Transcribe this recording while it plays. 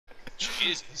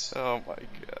Jesus. Oh my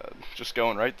god. Just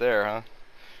going right there, huh?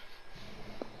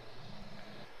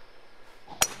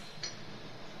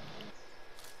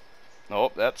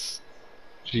 Nope, that's...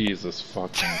 Jesus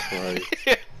fucking Christ.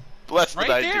 Bless Right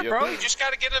the there, idea. bro. You just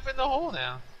gotta get up in the hole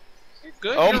now. You're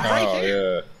good. Oh, You're right Oh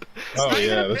there. yeah. It's Oh not even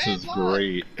yeah, a this bad is lie.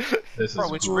 great. This Bro,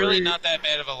 is it's great. really not that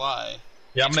bad of a lie.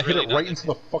 Yeah, I'm It's gonna hit really it not right that into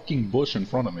bad. the fucking bush in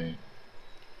front of me.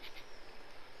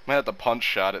 I had to punch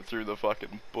shot it through the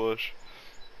fucking bush.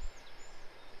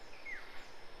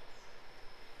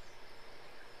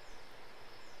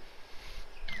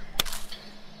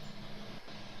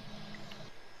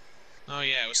 Oh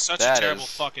yeah, it was such a That terrible is...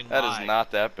 fucking That lie. is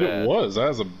not that bad. It was. That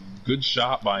was a good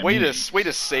shot by Way me.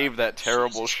 to save that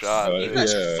terrible shot, You dude.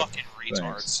 guys Yeah, are fucking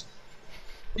retards.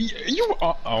 You.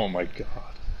 Oh my god.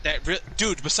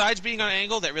 Dude, besides being on an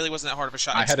angle, that really wasn't that hard of a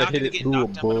shot. I It's had to not hit gonna it get through a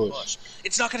knocked down by the bush. bush.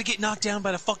 It's not gonna get knocked down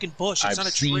by the fucking bush. It's I've not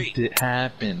a seen tree. it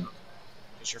happen.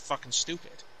 Because you're fucking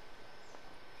stupid.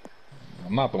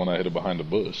 I'm not the one that hit it behind the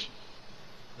bush.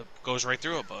 It goes right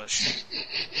through a bush.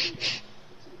 Idiots,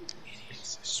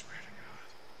 I swear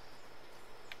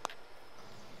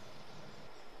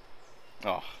to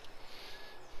God. Oh.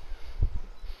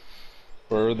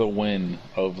 For the win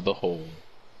of the hole.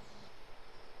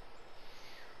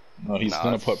 No, he's Nah,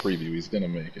 gonna that's- putt preview. He's gonna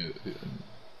make it.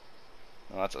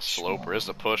 Oh, that's a sloper. It's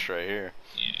a push right here.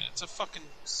 Yeah, it's a fucking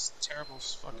terrible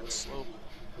fucking slope.